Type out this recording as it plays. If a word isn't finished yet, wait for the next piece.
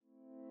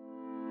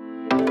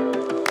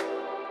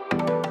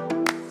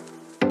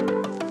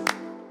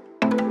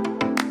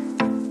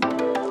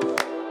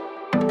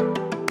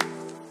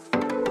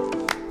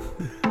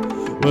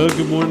Well,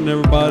 good morning,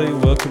 everybody.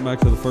 Welcome back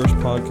to the first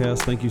podcast.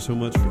 Thank you so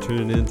much for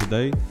tuning in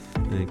today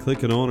and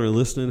clicking on or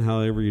listening,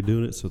 however you're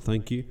doing it. So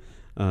thank you.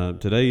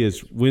 Today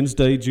is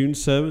Wednesday, June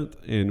 7th,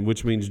 and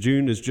which means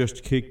June has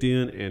just kicked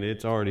in, and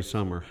it's already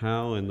summer.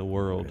 How in the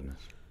world?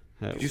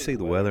 Did you see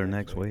the weather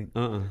next week?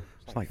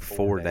 It's like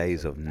 4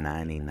 days of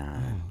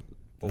 99.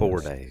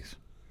 4 days.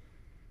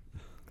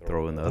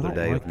 Throw in the other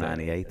day of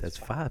 98. That's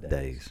 5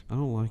 days. I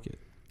don't like it.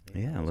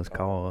 Yeah, let's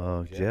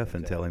call Jeff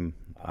and tell him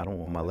I don't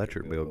want my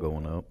electric bill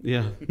going up.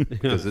 Yeah.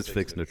 Because it's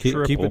fixing to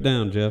triple. Keep it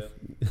down, Jeff.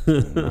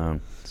 No,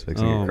 it's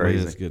fixing to get crazy.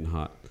 Man, it's getting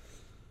hot.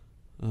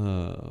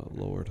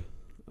 Lord.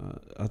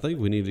 I think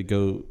we need to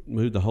go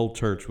move the whole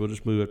church. We'll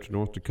just move up to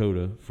North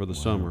Dakota for the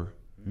summer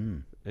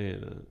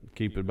and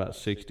keep it about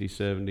 60,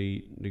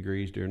 70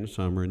 degrees during the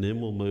summer. And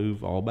then we'll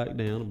move all back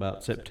down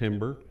about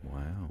September.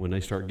 Wow. When they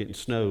start getting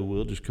snow,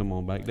 we'll just come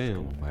on back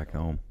down. Come back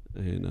home.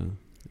 And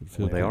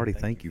they already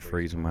think you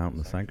freeze them out in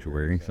the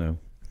sanctuary, so.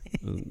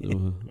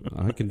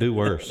 I can do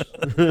worse.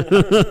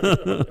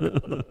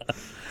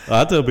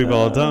 I tell people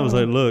all the time, I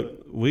say,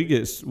 look, we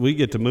get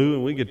to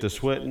moving, we get to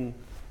sweating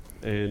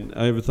and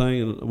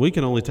everything, and we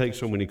can only take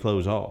so many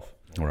clothes off.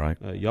 Right.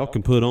 Y'all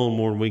can put on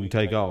more than we can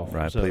take off.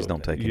 Right. So, please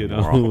don't take any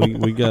more off.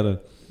 we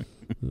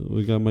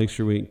gotta make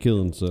sure we ain't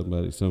killing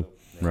somebody. So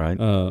right.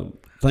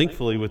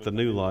 Thankfully, with the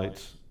new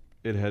lights,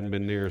 it hadn't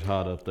been near as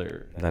hot up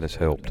there. That has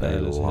helped a lot.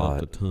 That has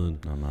helped a ton.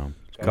 I know.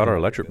 Got our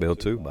electric bill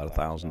too, about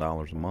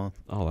 $1,000 a month.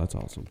 Oh, that's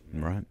awesome!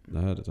 Right,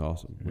 that is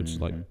awesome.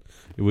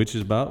 Which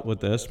is about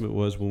what the estimate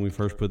was when we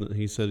first put it.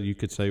 He said you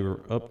could save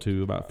up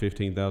to about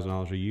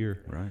 $15,000 a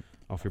year, right,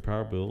 off your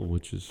power bill,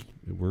 which is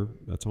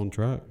that's on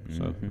track.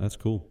 So that's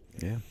cool.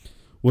 Yeah.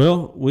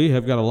 Well, we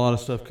have got a lot of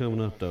stuff coming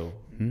up though,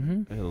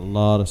 and a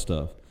lot of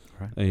stuff.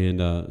 Right.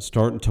 And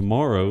starting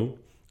tomorrow,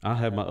 I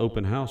have my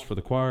open house for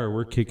the choir.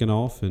 We're kicking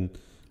off and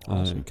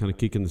kind of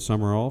kicking the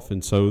summer off,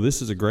 and so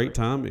this is a great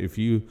time if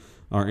you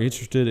are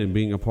interested in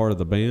being a part of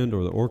the band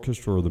or the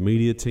orchestra or the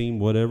media team,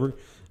 whatever,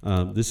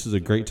 this is a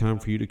great time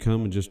for you to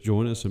come and just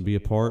join us and be a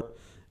part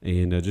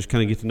and just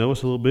kind of get to know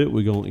us a little bit.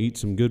 We're going to eat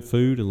some good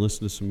food and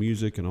listen to some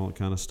music and all that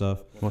kind of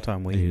stuff. What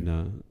time we eat?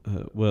 And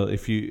well,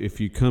 if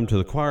you come to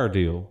the choir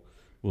deal,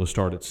 we'll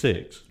start at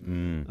 6.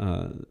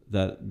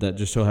 That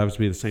just so happens to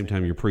be the same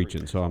time you're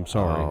preaching. So I'm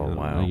sorry. Oh,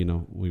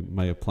 wow. We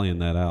may have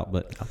planned that out,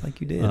 but I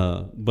think you did.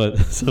 But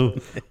so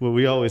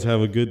we always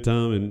have a good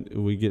time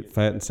and we get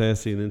fat and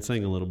sassy and then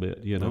sing a little bit.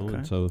 Okay.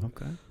 And so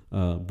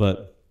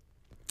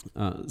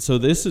so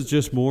this is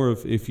just more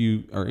of if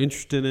you are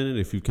interested in it,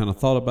 if you've kind of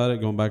thought about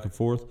it, going back and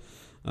forth.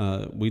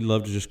 We'd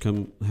love to just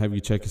come have you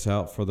check us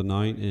out for the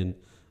night and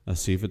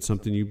see if it's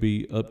something you'd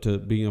be up to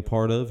being a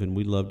part of, and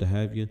we'd love to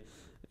have you.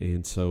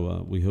 And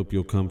so we hope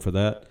you'll come for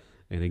that.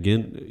 And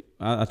again,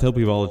 I tell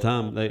people all the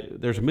time,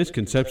 there's a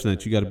misconception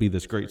that you got to be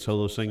this great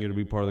solo singer to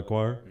be part of the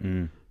choir.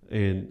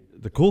 And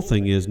the cool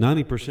thing is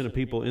 90% of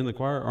people in the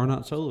choir are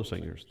not solo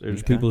singers.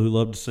 There's people who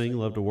love to sing,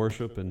 love to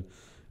worship, and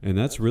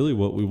that's really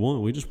what we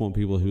want. We just want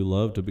people who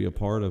love to be a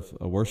part of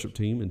a worship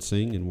team and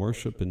sing and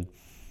worship. And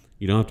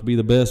you don't have to be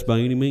the best by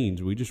any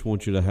means. We just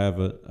want you to have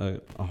a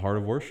heart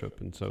of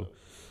worship. And so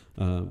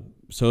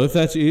so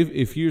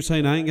if you're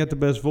saying I ain't got the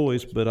best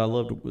voice, but I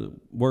love to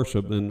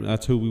worship, then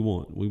that's who we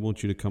want. We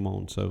want you to come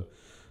on. So,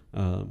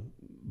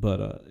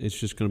 but it's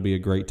just going to be a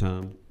great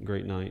time,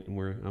 great night,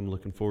 and I'm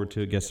looking forward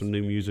to it. Got some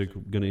new music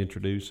we're going to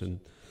introduce, and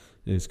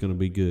it's going to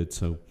be good.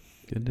 So,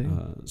 good day.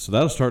 So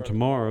that'll start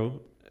tomorrow,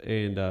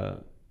 and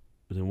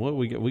then what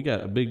we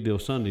got a big deal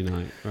Sunday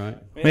night, right?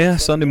 Yeah,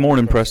 Sunday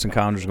morning, Preston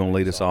Conner's going to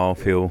lead us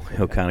off. He'll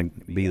kind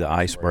of be the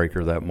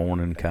icebreaker that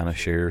morning, kind of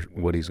share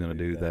what he's going to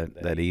do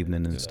that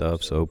evening and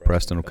stuff. So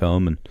Preston will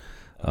come and,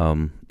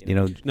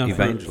 now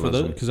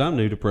evangelism. Because I'm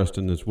new to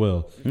Preston as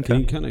well. Okay.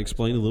 Can you kind of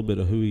explain a little bit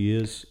of who he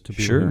is to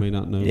people who may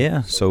not know?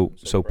 Yeah, so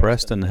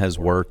Preston has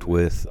worked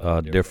with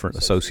different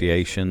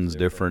associations,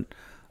 different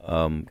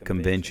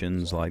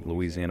conventions like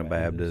Louisiana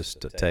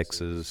Baptist,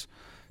 Texas,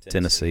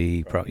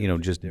 Tennessee,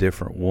 just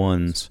different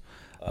ones,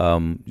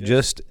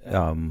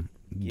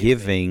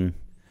 giving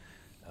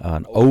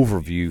an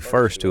overview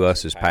first to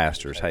us as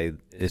pastors. Hey,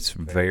 it's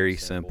very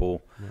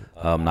simple.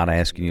 Not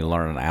asking you to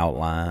learn an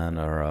outline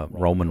or a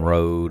Roman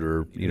road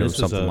or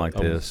something like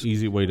this.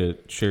 Easy way to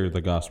share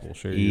the gospel.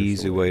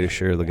 Easy way to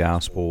share the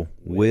gospel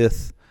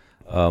with.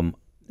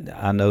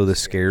 I know this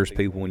scares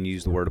people when you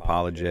use the word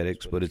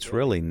apologetics, but it's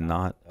really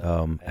not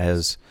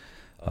as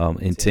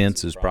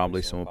intense as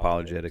probably some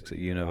apologetics that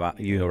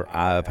you or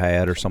I have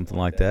had or something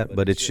like that.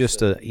 But it's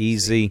just a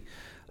easy,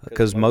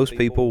 because most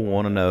people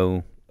want to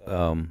know,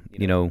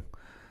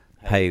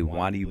 hey,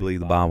 why do you believe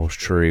the Bible's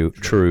true,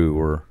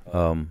 or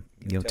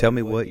tell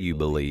me what you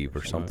believe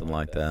or something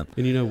like that.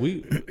 And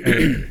we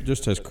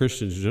just as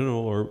Christians in general,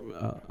 or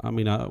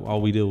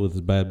all we deal with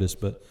is Baptists,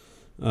 but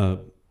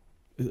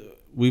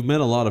we've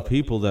met a lot of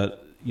people that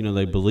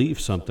they believe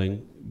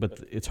something, but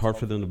it's hard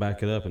for them to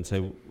back it up and say,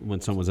 when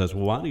someone says,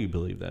 well, why do you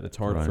believe that? It's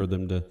hard for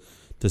them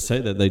to say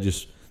that.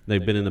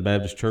 They've been in the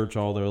Baptist church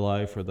all their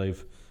life, or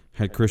they've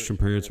had Christian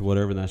parents or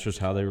whatever, and that's just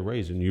how they were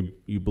raised. And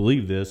you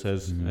believe this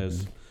as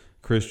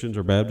Christians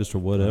or Baptists or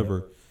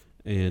whatever.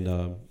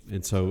 And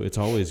so it's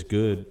always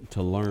good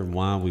to learn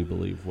why we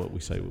believe what we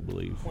say we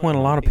believe. When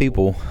a lot of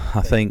people,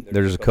 I think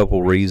there's a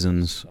couple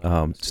reasons.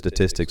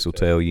 Statistics will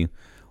tell you.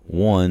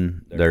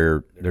 One,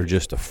 they're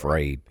just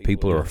afraid.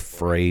 People are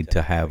afraid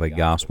to have a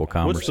gospel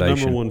conversation.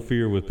 What's the number one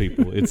fear with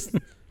people? It's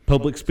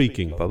public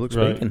speaking. Public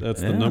speaking. Right?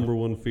 That's the number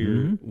one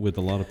fear with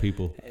a lot of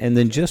people. And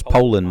then just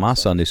polling my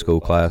Sunday school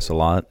class a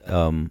lot,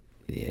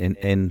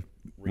 and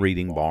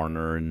reading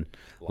Barner and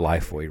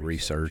Lifeway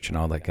Research and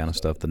all that kind of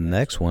stuff. The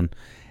next one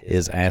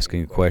is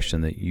asking a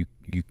question that you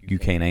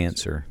can't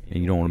answer,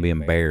 and you don't want to be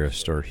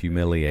embarrassed or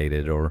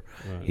humiliated or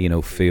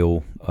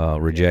feel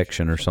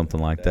rejection or something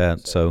like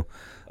that. So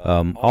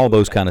all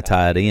those kind of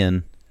tied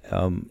in.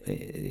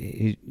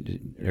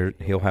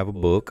 He'll have a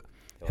book,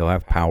 he'll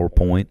have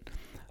PowerPoint.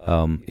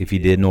 If you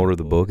didn't order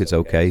the book, it's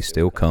okay,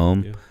 still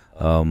come.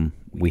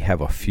 We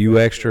have a few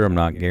extra. I'm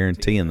not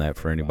guaranteeing that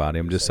for anybody.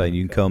 I'm just saying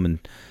you can come and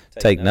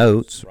take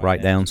notes,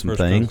 write down some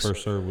things.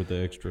 First serve with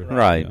the extra.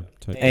 Right.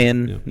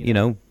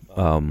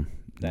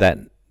 That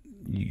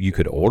you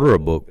could order a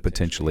book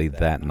potentially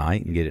that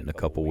night and get it in a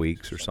couple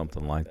weeks or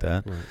something like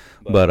that. Right.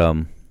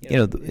 But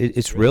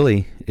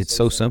it's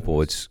so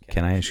simple. It's,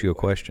 can I ask you a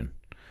question?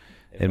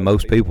 And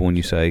most people, when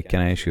you say, can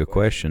I ask you a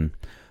question,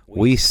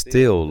 we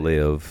still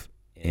live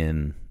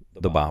in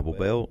the Bible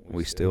Belt.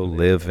 We still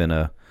live in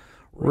a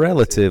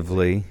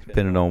relatively,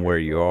 depending on where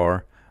you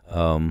are,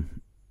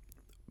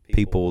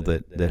 people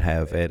that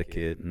have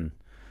etiquette and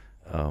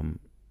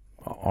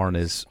aren't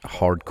as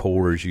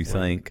hardcore as you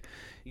think.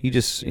 You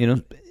just,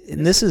 and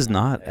this is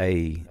not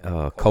a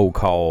cold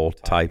call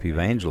type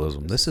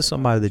evangelism. This is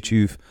somebody that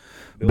you've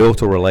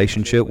built a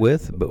relationship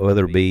with, but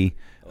whether it be,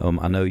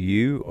 I know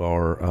you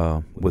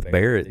are with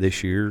Barrett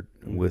this year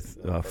with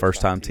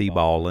first-time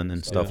T-balling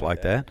and stuff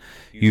like that.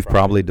 You've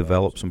probably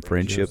developed some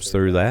friendships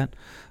through that.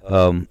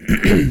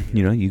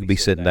 You could be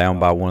sitting down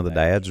by one of the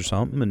dads or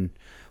something, and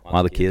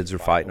while the kids are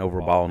fighting over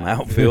a ball in the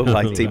outfield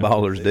like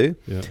T-ballers do,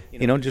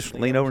 just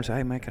lean over and say,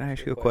 hey, man, can I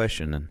ask you a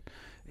question? And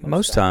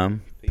most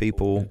time,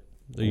 people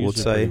would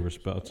say,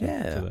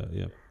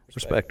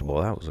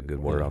 respectable. That was a good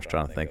word I was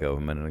trying to think of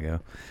a minute ago.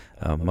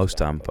 Most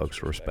time,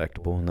 folks are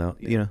respectable. Now,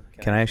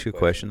 can I ask you a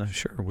question?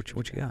 Sure. What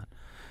you got?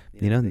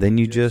 Then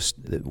you just,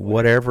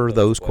 whatever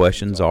those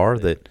questions are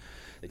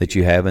that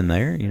you have in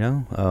there,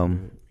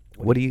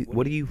 what do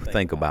you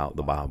think about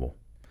the Bible?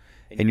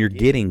 And you're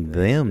getting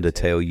them to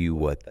tell you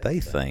what they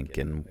think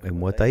and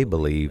what they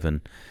believe,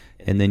 and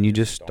then you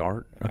just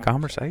start a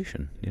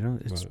conversation.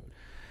 It's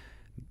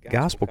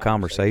gospel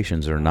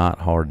conversations are not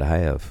hard to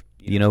have.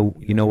 You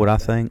know what I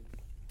think?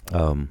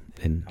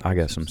 And I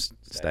got some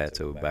stats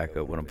that would back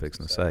up what I'm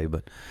fixing to say,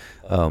 but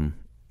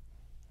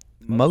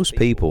most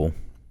people,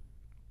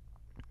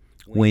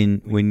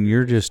 when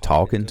you're just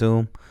talking to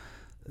them,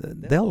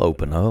 they'll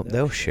open up,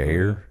 they'll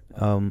share.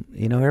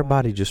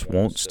 Everybody just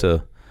wants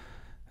to,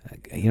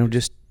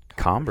 just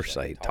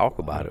conversate, talk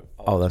about it.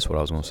 Oh, that's what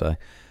I was going to say.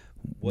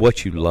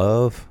 What you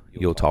love,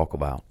 you'll talk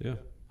about. Yeah.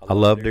 I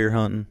love deer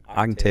hunting.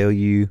 I can tell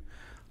you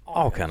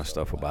all kind of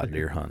stuff about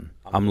deer hunting.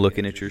 I'm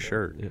looking at your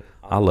shirt. Yeah.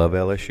 I love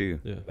LSU.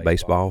 Yeah.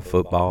 Baseball,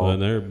 football. Well,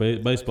 and their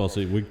baseball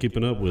season, we're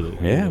keeping up with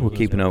it. Yeah, we're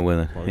keeping up with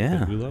it.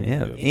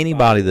 Yeah.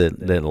 Anybody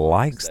that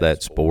likes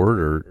that sport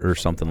or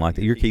something like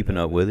that, you're keeping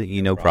up with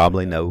it.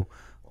 Probably know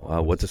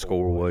what the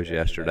score was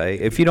yesterday.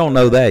 If you don't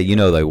know that,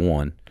 they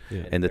won.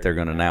 Yeah. And that they're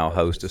going to now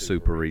host a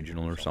super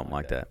regional or something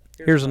like that.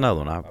 Here's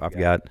another one. I've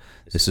got,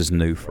 this is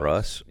new for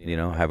us. I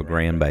have a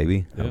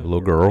grandbaby, I have a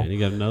little girl. And you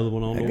got another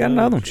one on the way? I got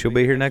another one. She'll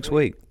be here next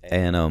week.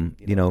 And,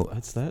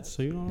 That's that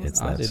soon on?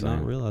 I did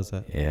not realize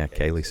that. Yeah,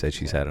 Kaylee said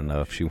she's had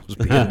enough. She was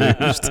being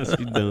used. She's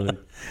done.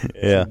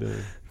 Yeah.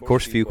 Of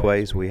course,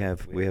 Fuquays, we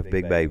have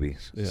big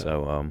babies. Yeah.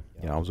 So,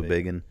 I was a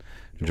big one.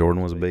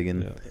 Jordan was a big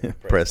one. Yeah.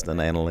 Preston,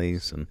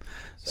 Annalise. And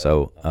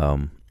so,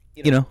 I'm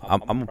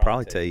going to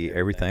probably tell you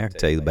everything. I can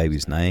tell you the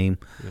baby's name,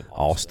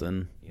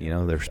 Austin.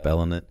 They're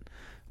spelling it.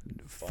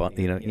 Fun,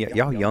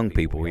 y'all young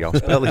people, y'all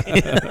spell it.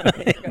 You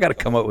got to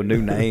come up with new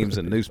names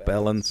and new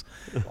spellings.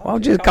 Why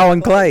don't you just call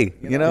him Clay?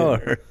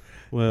 Or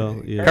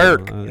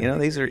Kirk.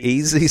 These are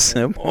easy,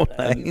 simple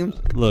names.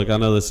 Look, I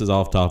know this is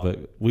off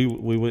topic. We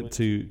went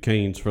to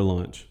Cane's for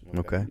lunch.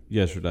 Okay.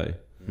 Yesterday.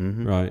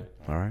 Mm-hmm. Right.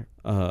 All right.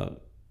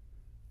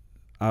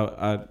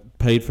 I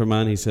paid for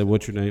mine. He said,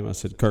 "What's your name?" I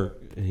said,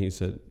 "Kirk." And he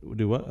said,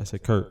 "Do what?" I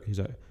said, "Kirk." He's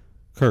like,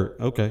 "Kirk."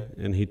 Okay.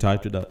 And he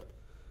typed it up.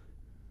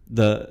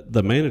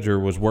 The manager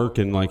was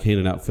working, like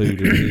handing out food,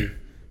 and he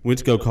went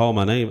to go call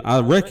my name. I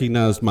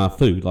recognized my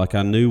food. Like,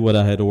 I knew what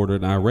I had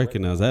ordered, and I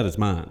recognized that as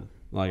mine.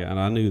 Like, and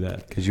I knew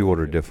that. Because you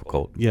ordered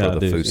difficult for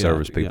the food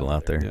service people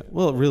out there. Yeah.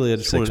 Well, really, I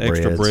just wanted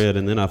extra bread,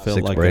 and then I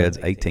felt like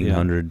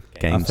 1,800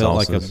 game sauces. I felt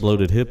like a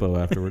bloated hippo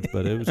afterwards,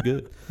 but it was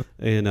good.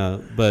 And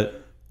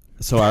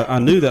so I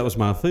knew that was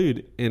my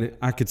food, and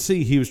I could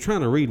see he was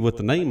trying to read what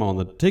the name on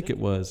the ticket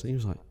was. And he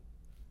was like,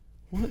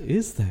 "What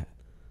is that?"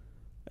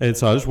 And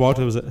so I just walked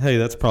up and said, "Hey,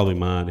 that's probably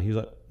mine." And he was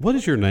like, "What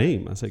is your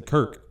name?" I said,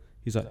 "Kirk."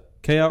 He's like,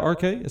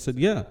 "K-I-R-K?" I said,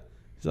 "Yeah."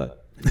 He's like,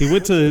 he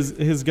went to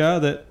his guy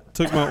that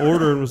took my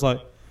order and was like,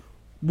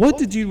 what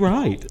did you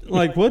write?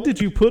 Like, what did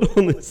you put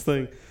on this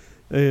thing?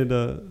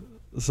 And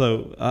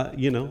so,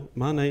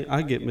 my name,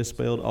 I get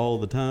misspelled all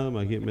the time.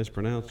 I get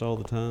mispronounced all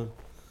the time.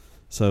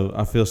 So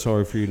I feel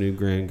sorry for your new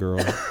grand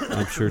girl.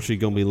 I'm sure she's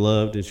going to be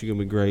loved and she's going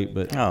to be great.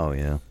 But oh,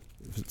 yeah.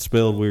 If it's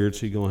spelled weird,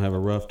 she's going to have a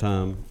rough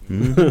time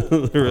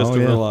the rest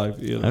of her life.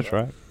 That's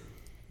right.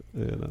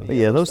 But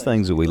yeah, those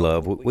things that we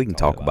love, we can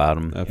talk about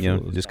them.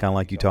 Absolutely. Just kind of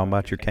like you talking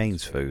about your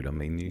Cane's food. I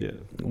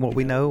mean, what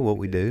we know, what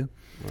we do.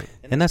 Right.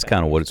 And that's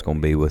kind of what it's going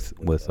to be with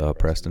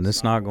Preston.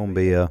 It's not going to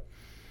be a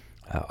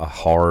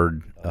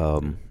hard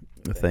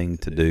thing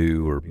to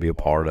do or be a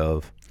part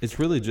of. It's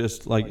really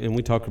just like, and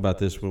we talked about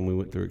this when we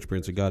went through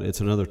Experience of God.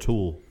 It's another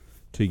tool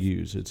to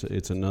use.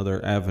 It's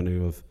another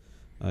avenue of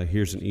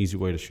here's an easy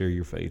way to share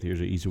your faith.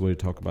 Here's an easy way to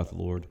talk about the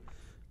Lord.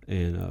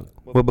 And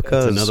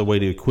because it's another way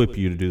to equip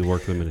you to do the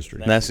work of the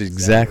ministry. That's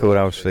exactly what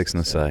I was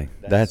fixing to say.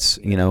 That's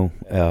for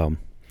a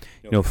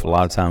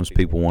lot of times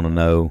people want to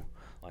know,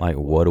 like,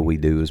 what do we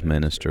do as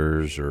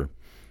ministers, or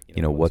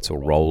what's a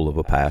role of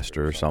a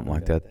pastor or something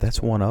like that.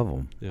 That's one of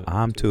them. Yeah.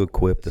 I'm to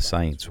equip the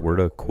saints. We're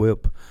to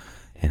equip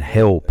and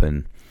help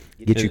and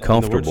get you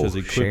comfortable. And the word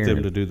says equip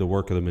them to do the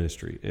work of the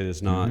ministry. It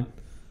is not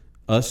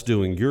us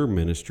doing your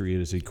ministry.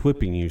 It is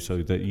equipping you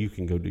so that you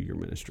can go do your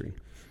ministry.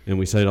 And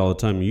we say it all the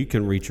time, you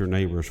can reach your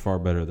neighbors far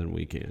better than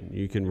we can.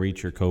 You can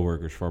reach your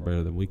coworkers far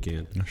better than we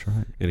can. That's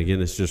right. And again,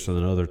 it's just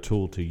another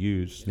tool to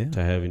use,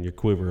 to have in your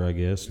quiver, I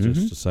guess,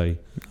 just to say,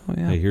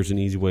 hey, here's an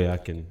easy way I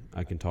can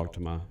talk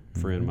to my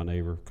friend, my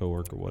neighbor,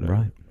 coworker,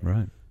 whatever.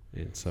 Right.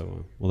 And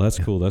so, that's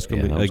cool. That's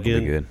going to be,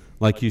 again, good.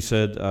 Like you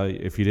said,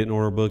 if you didn't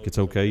order a book, it's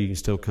okay. You can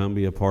still come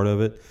be a part of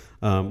it.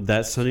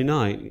 That Sunday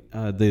night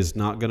is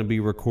not going to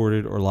be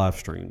recorded or live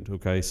streamed,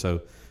 okay?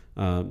 So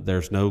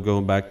there's no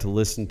going back to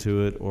listen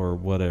to it or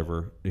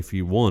whatever. If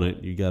you want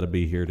it, you got to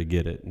be here to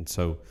get it. And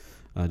so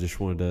I just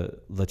wanted to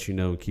let you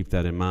know and keep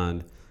that in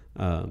mind.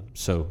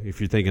 So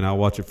if you're thinking I'll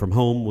watch it from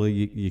home, well,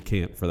 you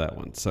can't for that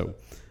one. So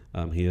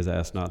he has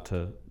asked not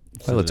to.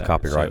 Well, it's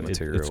copyright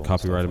material. It's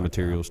copyrighted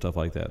material, stuff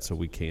like that. So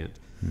we can't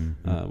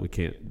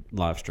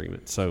live stream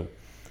it. So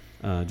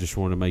just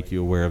want to make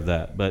you aware of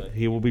that. But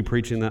he will be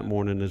preaching that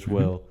morning as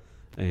well,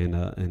 and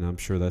I'm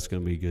sure that's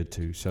going to be good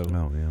too. So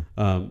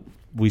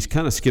we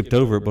kind of skipped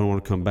over it, but I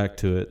want to come back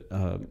to it.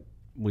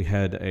 We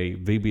had a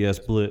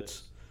VBS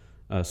Blitz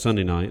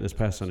Sunday night, this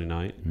past Sunday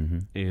night,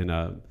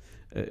 and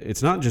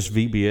it's not just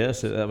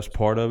VBS, that was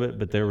part of it,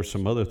 but there were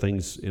some other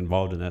things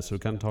involved in that. So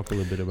kind of talk a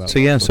little bit about.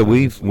 So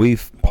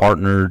we've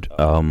partnered.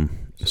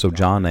 So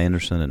John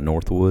Anderson at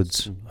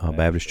Northwoods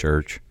Baptist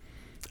Church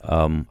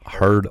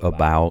heard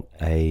about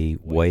a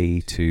way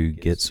to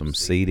get some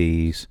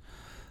CDs,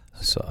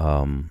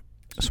 some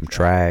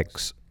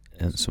tracks,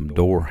 and some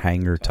door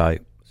hanger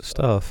type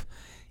stuff.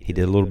 He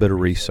did a little bit of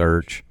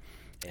research,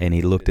 and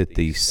he looked at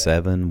the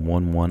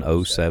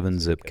 71107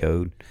 zip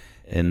code,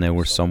 and there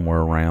were somewhere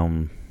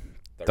around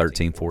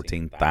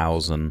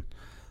 14,000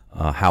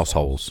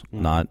 households,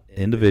 not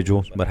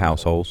individuals, but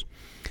households,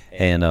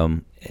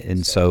 and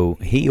so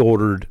he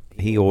ordered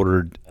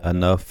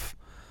enough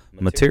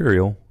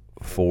material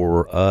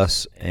for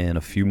us and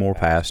a few more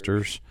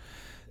pastors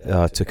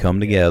to come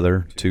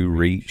together to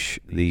reach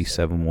the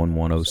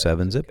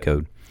 71107 zip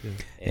code.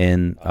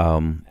 And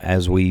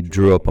as we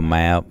drew up a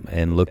map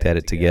and looked at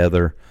it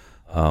together,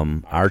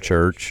 our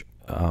church,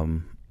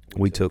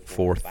 we took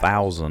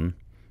 4,000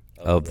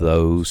 of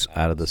those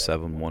out of the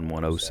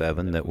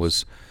 71107 that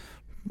was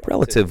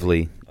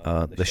relatively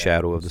the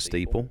shadow of the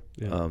steeple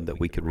that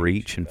we could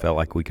reach and felt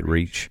like we could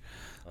reach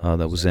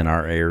that was in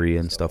our area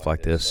and stuff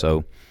like this.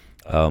 So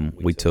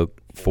we took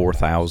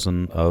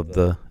 4,000 of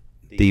the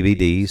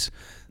DVDs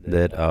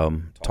that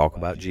talk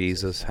about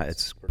Jesus.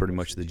 It's pretty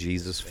much the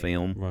Jesus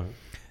film. Right.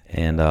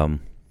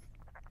 And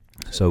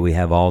so we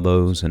have all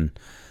those, and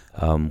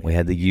we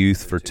had the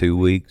youth for 2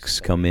 weeks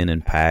come in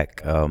and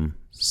pack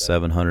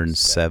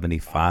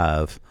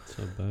 775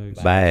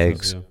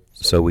 bags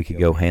so we could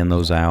go hand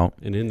those out.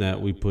 And in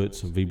that, we put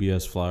some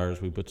VBS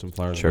flyers. We put some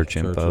flyers church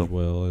about the info church as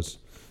well as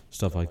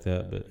stuff like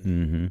that. But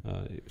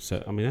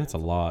so I mean, that's a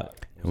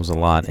lot. It was a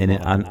lot, and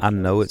I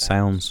know it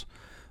sounds.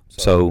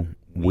 So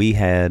we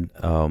had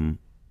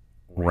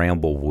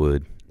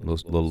Ramblewood,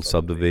 little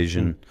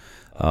subdivision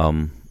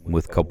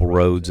with a couple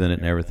roads in it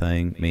and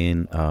everything. Me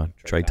and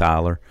Trey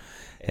Tyler,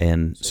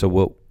 and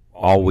so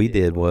all we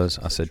did was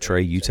I said,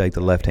 Trey, you take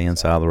the left-hand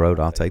side of the road,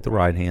 I'll take the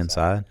right-hand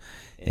side.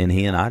 And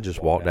he and I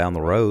just walked down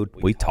the road.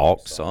 We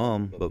talked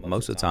some, but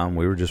most of the time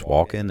we were just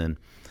walking and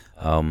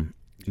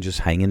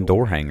just hanging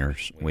door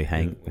hangers. We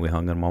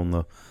hung them on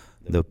the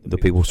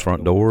people's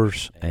front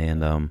doors,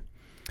 and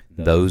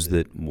those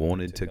that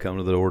wanted to come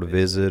to the door to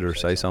visit or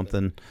say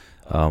something,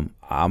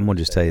 I'm going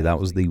to just tell you that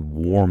was the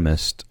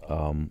warmest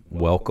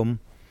welcome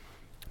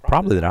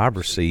probably that I've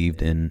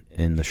received in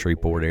the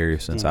Shreveport area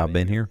since I've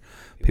been here.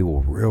 People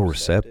were real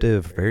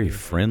receptive, very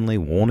friendly,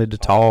 wanted to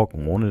talk,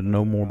 wanted to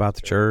know more about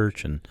the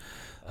church and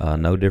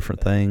know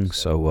different things.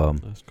 So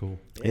that's cool.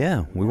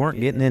 Yeah, we weren't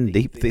getting in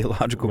deep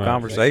theological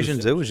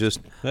conversations. It was just,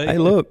 hey,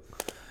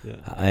 look,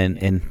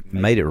 and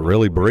made it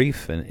really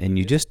brief. And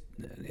you just,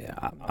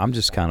 I'm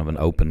just kind of an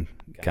open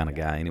kind of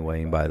guy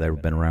anyway. Anybody that's ever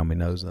been around me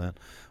knows that.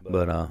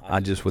 But I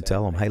just would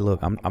tell them, hey, look,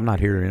 I'm not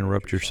here to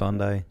interrupt your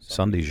Sunday.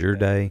 Sunday's your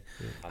day.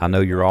 I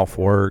know you're off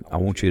work. I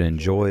want you to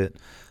enjoy it.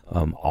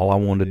 All I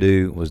wanted to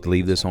do was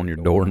leave this on your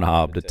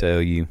doorknob to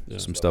tell you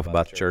some stuff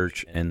about the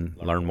church and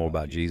learn more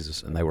about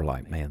Jesus. And they were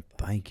like, man,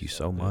 thank you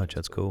so much.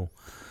 That's cool.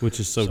 Which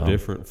is so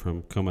different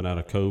from coming out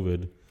of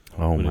COVID.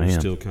 Oh, when man. it was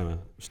still kind of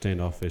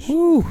standoffish.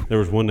 Woo. There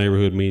was one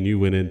neighborhood me and you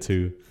went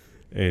into,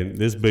 and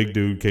this big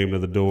dude came to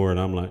the door, and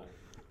I'm like,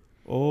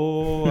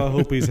 oh, I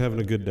hope he's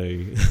having a good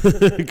day,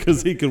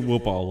 because he could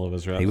whoop all of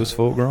us right He was now,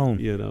 full grown.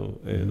 you know.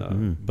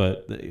 And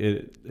but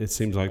it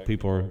seems like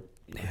people are,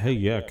 hey,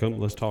 yeah, come,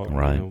 let's talk,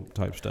 Right. you know,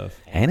 type stuff.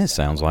 And it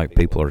sounds like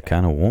people are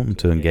kind of wanting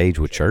to engage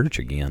with church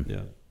again.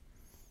 Yeah,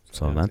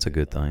 So that's a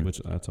good thing. which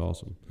that's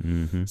awesome.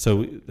 Mm-hmm. So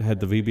we had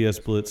the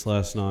VBS Blitz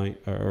last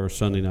night, or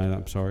Sunday night,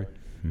 I'm sorry,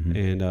 Mm-hmm.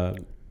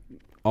 and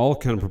all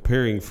kind of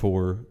preparing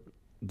for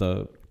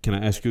the can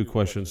I ask you a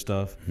question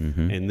stuff,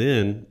 Mm-hmm. and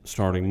then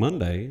starting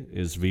Monday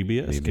is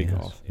VBS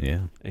kickoff,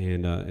 Yeah.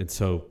 and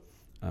so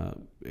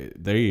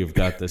they've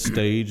got the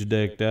stage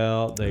decked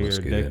out. They Looks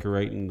are good.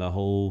 decorating the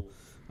whole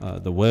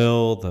the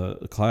well,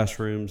 the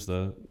classrooms,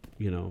 the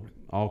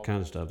all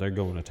kinds of stuff. They're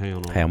going to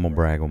town on Hey, I'm going to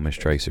brag on Miss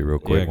Tracy real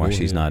quick Yeah, while go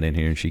she's ahead. not in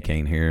here and she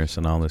can't hear us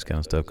and all this kind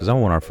of stuff. Because I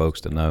want our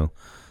folks to know,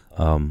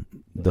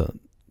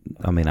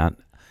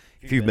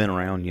 if you've been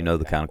around, you know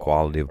the kind of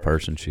quality of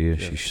person she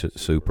is. Yeah.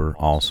 She's super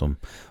awesome.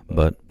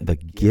 But the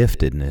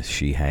giftedness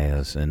she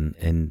has and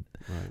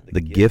right.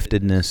 the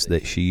giftedness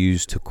that she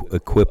used to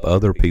equip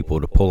other people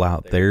to pull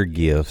out their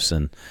gifts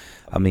and,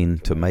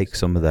 to make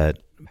some of that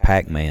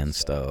Pac-Man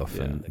stuff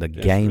and the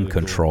that's game really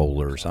cool.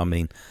 controllers.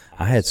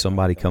 I had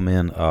somebody come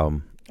in,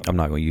 I'm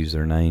not going to use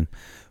their name,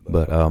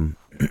 but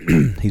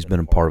he's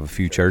been a part of a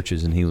few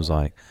churches, and he was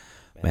like,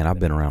 man, I've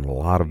been around a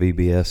lot of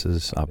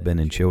VBSs. I've been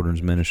in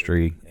children's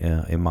ministry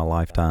in my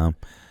lifetime.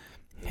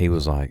 He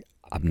was like,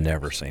 I've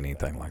never seen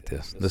anything like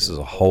this. This is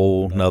a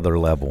whole nother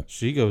level.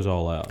 She goes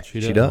all out. She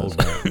doesn't does. hold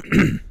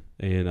back.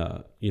 And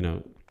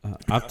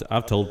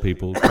I've told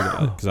people,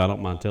 because I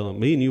don't mind telling.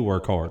 Me and you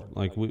work hard.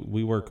 Like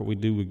we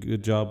do a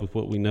good job with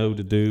what we know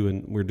to do,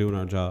 and we're doing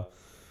our job.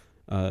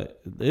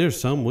 There's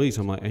some weeks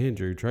I'm like,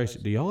 Andrew, Tracy,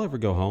 do y'all ever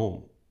go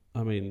home?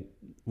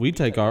 We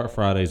take our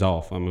Fridays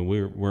off.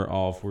 We're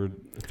off. We're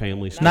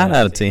family stuff. 9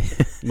 out of 10.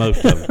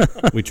 Most of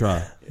it. We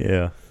try.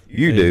 Yeah.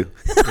 You Yeah. do.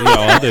 Yeah,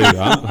 I do.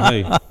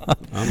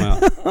 I'm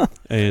out.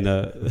 And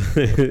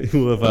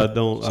well, if I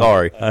don't,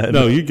 Sorry.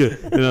 no, you get.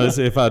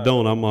 If I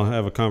don't, I'm gonna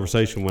have a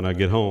conversation when I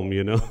get home.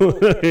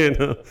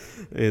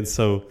 And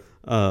so,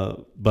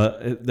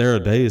 but there are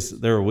days,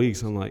 there are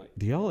weeks. I'm like,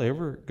 do y'all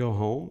ever go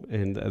home?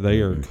 And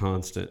they are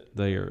constant.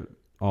 They are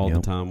all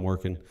the time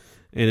working,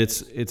 and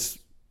it's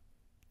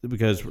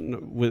because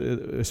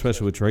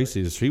especially with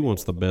Tracy, she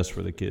wants the best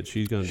for the kids.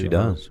 She's gonna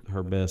do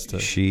her best to.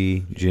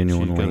 She She's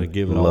genuinely gonna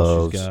give it all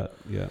loves she's got.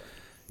 Yeah.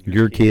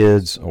 your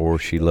kids, or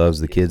she loves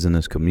the kids in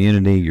this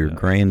community, your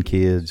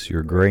grandkids,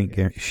 your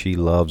she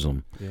loves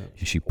them. Yeah.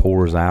 And she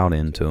pours out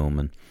into them.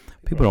 And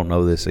people don't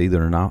know this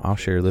either, and I'll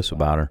share this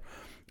about her.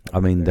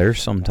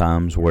 There's some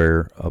times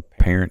where a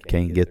parent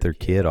can't get their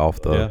kid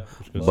off the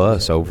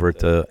bus over at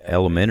the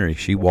elementary.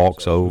 She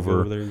walks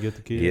over there and get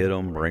the kid. get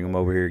them, bring them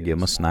over here, give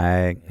them a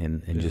snack,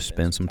 and just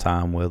spend some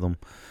time with them.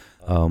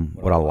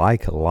 What I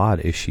like a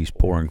lot is she's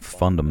pouring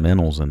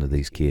fundamentals into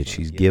these kids.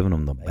 She's giving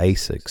them the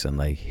basics, and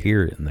they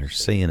hear it, and they're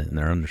seeing it, and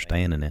they're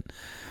understanding it.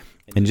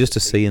 And just to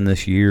see in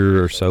this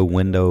year or so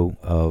window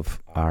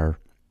of our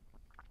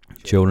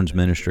children's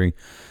ministry,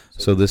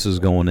 so this is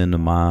going into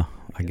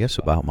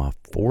about my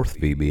 4th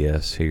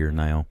VBS here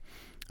now,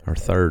 or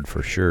 3rd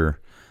for sure.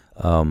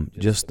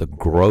 Just the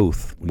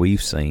growth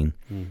we've seen.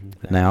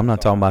 Mm-hmm. Now, I'm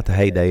not talking about the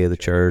heyday of the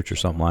church or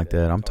something like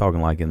that. I'm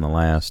talking like in the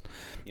last,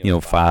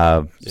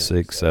 5,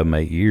 6, 7,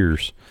 8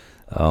 years.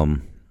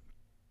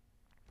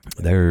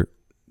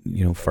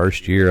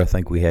 First year, I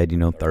think we had,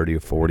 30 or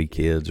 40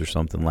 kids or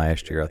something.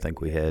 Last year, I think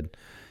we had,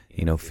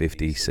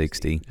 50,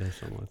 60. Yeah,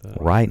 something like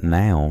that. Right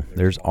now,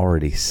 there's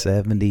already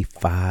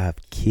 75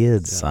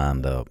 kids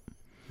signed up.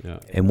 Yeah.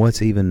 And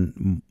what's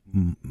even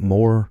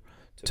more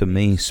to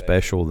me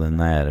special than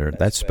that, or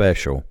that's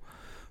special,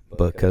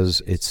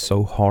 because it's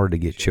so hard to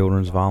get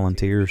children's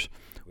volunteers.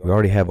 We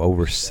already have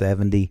over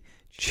 70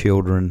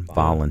 children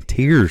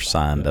volunteers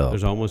signed up.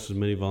 There's almost as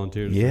many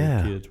volunteers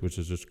as kids, which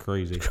is just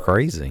crazy. It's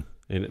crazy.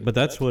 But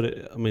that's what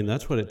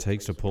it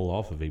takes to pull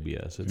off a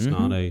VBS. It's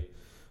not a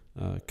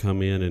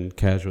come in and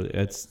casual.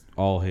 It's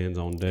all hands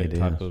on deck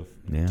type of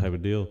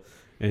deal.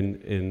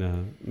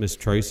 And Miss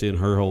Tracy and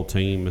her whole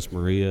team, Miss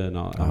Maria, and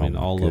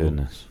all of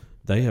them.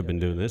 They have been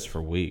doing this for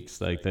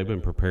weeks. Like, they've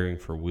been preparing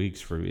for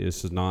weeks.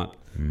 This is not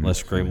let's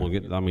scramble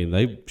and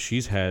get.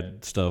 She's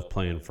had stuff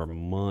planned for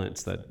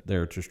months that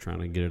they're just trying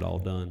to get it all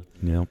done.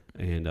 Yep.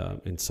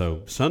 And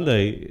so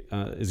Sunday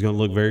is going to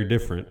look very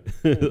different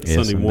Yes,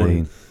 Sunday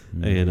morning,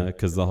 indeed. and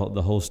because the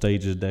whole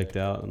stage is decked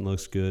out and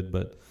looks good.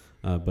 But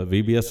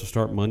VBS will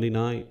start Monday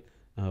night.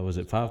 Was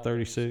it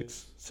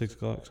 5:36, 6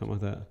 o'clock,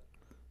 something like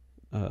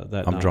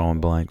that? I'm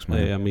drawing blanks,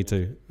 man. Yeah, me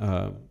too.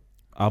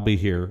 I'll be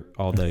here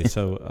all day.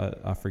 So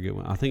I forget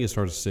when. I think it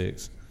starts at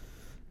 6,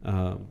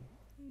 but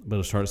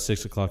it'll start at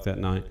 6 o'clock that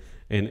night.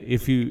 And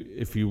if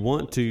you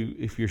want to,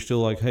 if you're still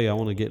like, hey, I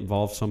want to get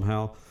involved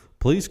somehow,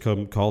 please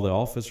come call the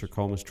office or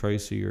call Miss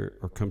Tracy or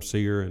come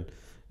see her,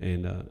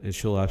 and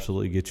she'll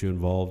absolutely get you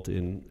involved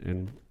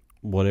in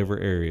whatever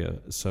area.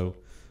 So,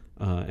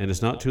 and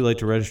it's not too late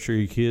to register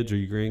your kids or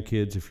your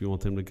grandkids if you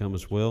want them to come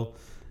as well.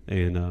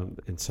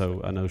 And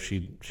so I know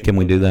she Can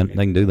we do that? They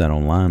can do that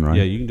online, right?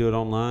 Yeah, you can do it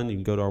online. You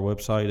can go to our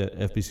website at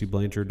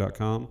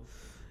fbcblanchard.com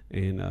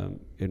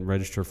and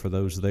register for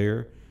those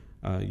there.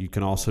 You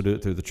can also do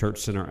it through the Church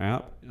Center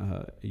app.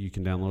 You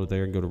can download it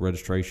there and go to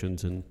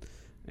registrations and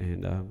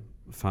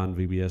find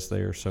VBS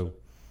there. So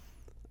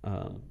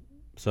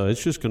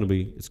it's just going to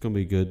be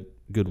a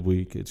good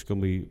week. It's going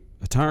to be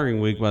a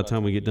tiring week by the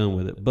time we get done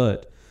with it,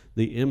 but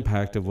the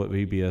impact of what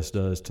VBS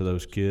does to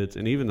those kids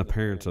and even the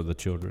parents of the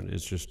children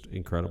is just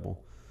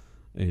incredible.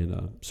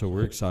 And so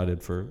we're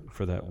excited for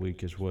that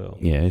week as well.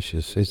 Yeah,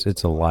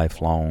 it's a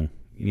lifelong,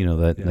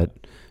 that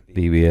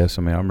VBS.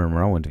 I mean, I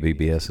remember I went to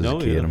VBS as a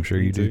kid. Yeah, I'm sure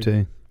you do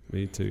too.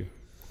 Me too.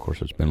 Of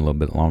course, it's been a little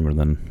bit longer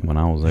than when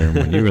I was there and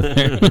when you were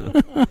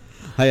there.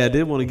 Hey, I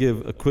did want to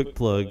give a quick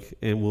plug,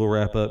 and we'll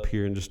wrap up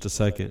here in just a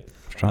second.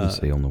 I was trying to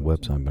see on the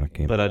website, but I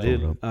can't. But I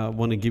did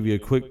want to give you a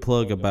quick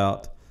plug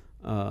about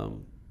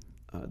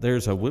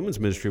there's a women's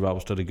ministry Bible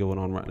study going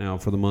on right now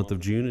for the month of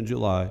June and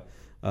July.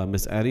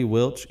 Miss Addie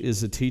Welch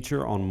is a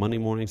teacher on Monday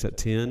mornings at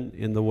 10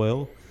 in the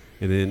Well.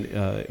 And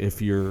then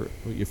if you're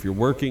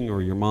working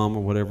or your mom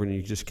or whatever and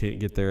you just can't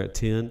get there at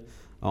 10,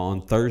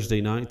 on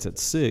Thursday nights at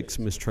 6,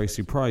 Miss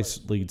Tracy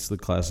Price leads the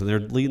class. And they're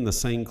leading the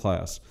same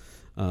class.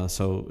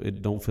 So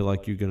don't feel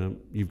like you've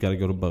got to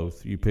go to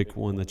both. You pick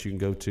one that you can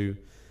go to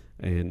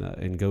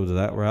and go to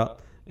that route.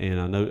 And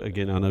I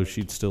know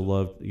she'd still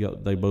love.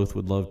 They both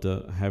would love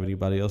to have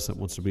anybody else that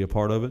wants to be a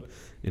part of it.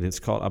 And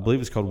I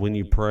believe it's called When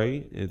You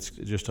Pray. It's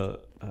just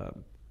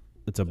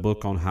it's a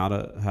book on how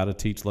to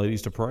teach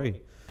ladies to pray.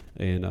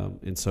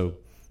 And so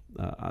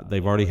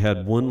they've already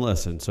had one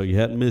lesson, so you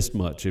hadn't missed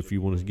much. If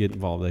you want to get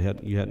involved,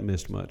 you hadn't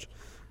missed much.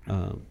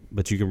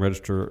 But you can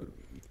register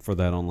for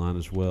that online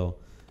as well,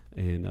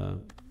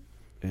 and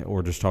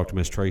or just talk to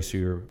Miss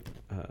Tracy or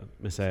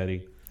Miss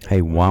Addie.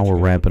 Hey, while we're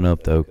wrapping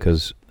up though,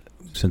 because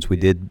since we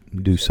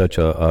did do such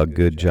a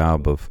good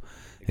job of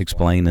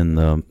explaining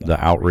the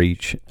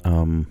outreach,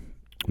 we're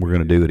going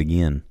to do it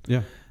again.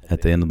 Yeah.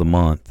 At the end of the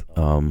month.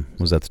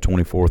 Was that the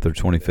 24th or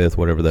 25th,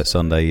 whatever that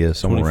Sunday is,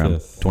 somewhere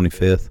 25th. Around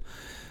 25th,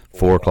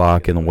 4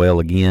 o'clock in the Well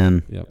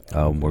again. Yep.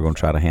 We're going to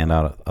try to hand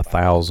out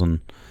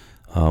 1,000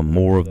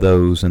 more of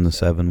those in the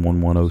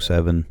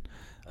 71107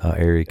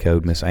 area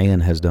code. Miss Ann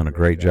has done a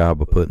great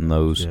job of putting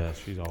those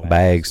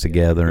bags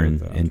together in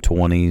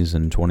 20s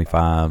and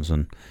 25s,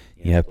 and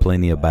you have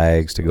plenty of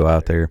bags to go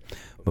out there.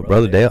 But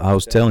Brother Dale, I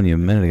was telling you a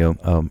minute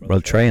ago,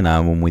 Brother Trey and I,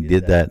 when we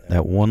did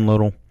that one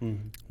little,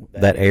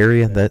 that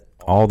area, that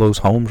all those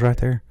homes right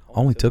there,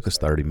 only took us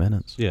 30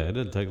 minutes. Yeah, it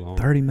didn't take long.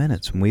 30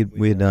 minutes. And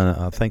we had done,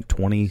 I think,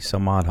 20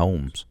 some odd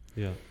homes.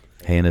 Yeah.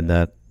 Handed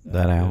that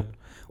out.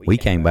 We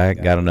came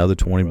back, got another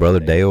 20. Brother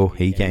Dale,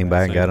 he came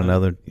back and got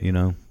another,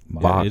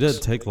 box. Yeah, it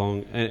doesn't take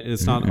long. And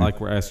it's not like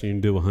we're asking you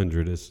to do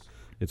 100. It's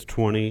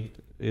 20.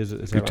 Is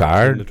if you're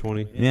tired, 10 to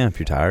 20? Yeah, if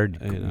you're tired,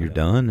 you're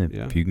done.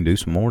 If you can do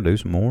some more, do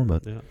some more.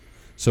 But yeah.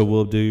 So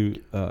we'll do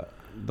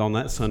on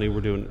that Sunday.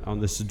 We're doing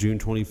this is June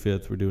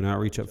 25th. We're doing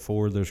outreach at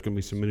 4. There's going to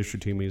be some ministry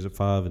team meetings at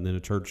 5, and then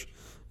a church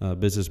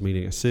business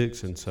meeting at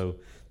 6. And so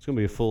it's going to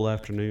be a full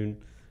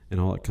afternoon and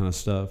all that kind of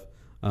stuff.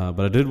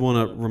 But I did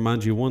want to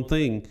remind you one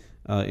thing.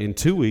 In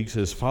 2 weeks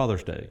is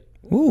Father's Day.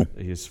 Ooh,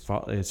 it's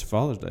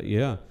Father's Day.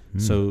 Yeah.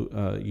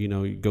 So you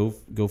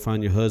go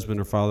find your husband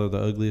or father the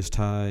ugliest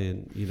tie,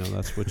 and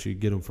that's what you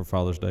get them for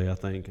Father's Day. I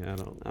think I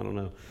don't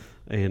know.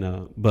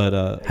 And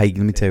but hey, let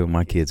me tell you what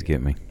my kids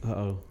get me.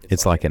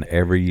 It's like an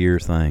every year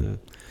thing.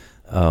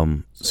 Yeah.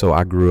 So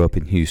I grew up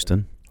in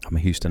Houston. I'm a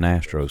Houston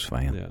Astros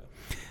fan. Yeah.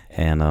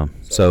 And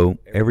so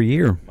every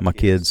year my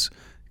kids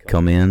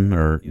come in,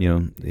 or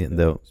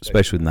they'll,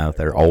 especially now that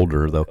they're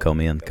older, they'll come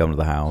to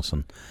the house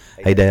and,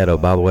 hey Dad, oh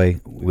by the way,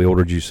 we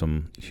ordered you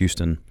some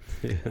Houston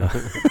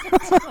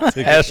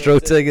Astro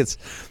tickets.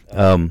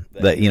 That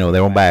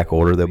they're on back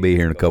order. They'll be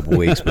here in a couple of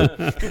weeks, but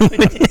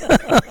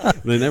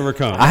they never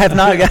come. I have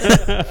not got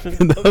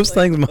those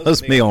things.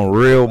 Must be on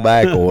real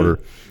back order.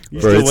 You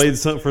still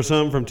waiting for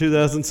some from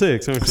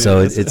 2006, aren't you?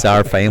 So it's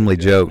our family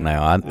joke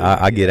now.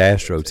 I get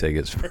Astro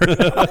tickets.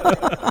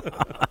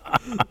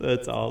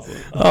 That's awesome.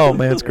 Oh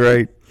man, it's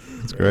great.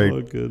 It's great.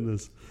 Oh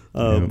goodness.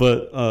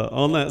 But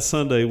on that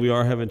Sunday, we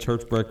are having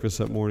church breakfast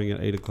that morning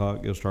at 8 o'clock.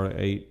 It'll start at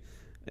 8.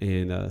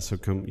 And so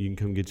you can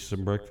come get you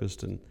some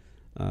breakfast and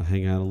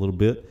hang out a little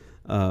bit.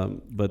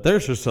 But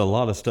there's just a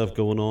lot of stuff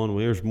going on.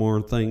 There's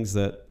more things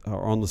that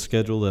are on the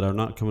schedule that are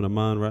not coming to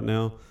mind right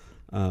now.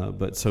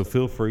 But so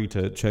feel free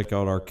to check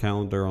out our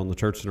calendar on the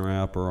Church Center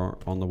app or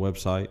on the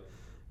website,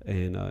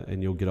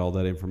 and you'll get all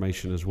that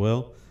information as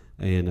well.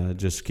 And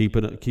just keep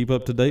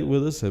up to date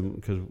with us,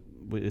 because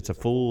it's a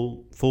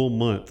full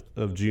month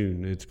of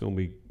June. It's going to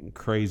be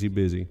crazy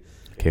busy.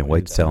 Can't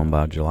wait to tell them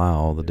about July,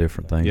 all the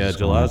different things. Yeah, that's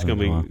July's on in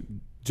going to be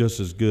just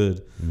as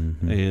good.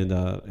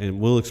 Mhm. And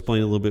we'll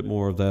explain a little bit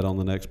more of that on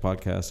the next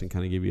podcast and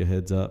kind of give you a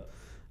heads up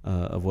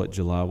of what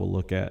July will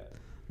look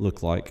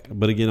like.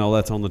 But again, all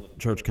that's on the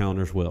church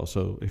calendar as well.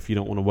 So if you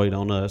don't want to wait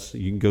on us,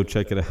 you can go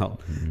check it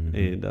out,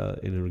 and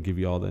it'll give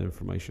you all that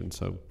information.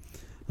 So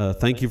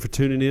thank you for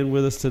tuning in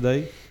with us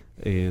today,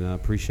 and I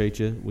appreciate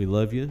you. We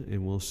love you,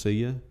 and we'll see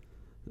you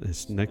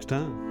next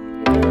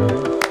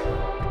time.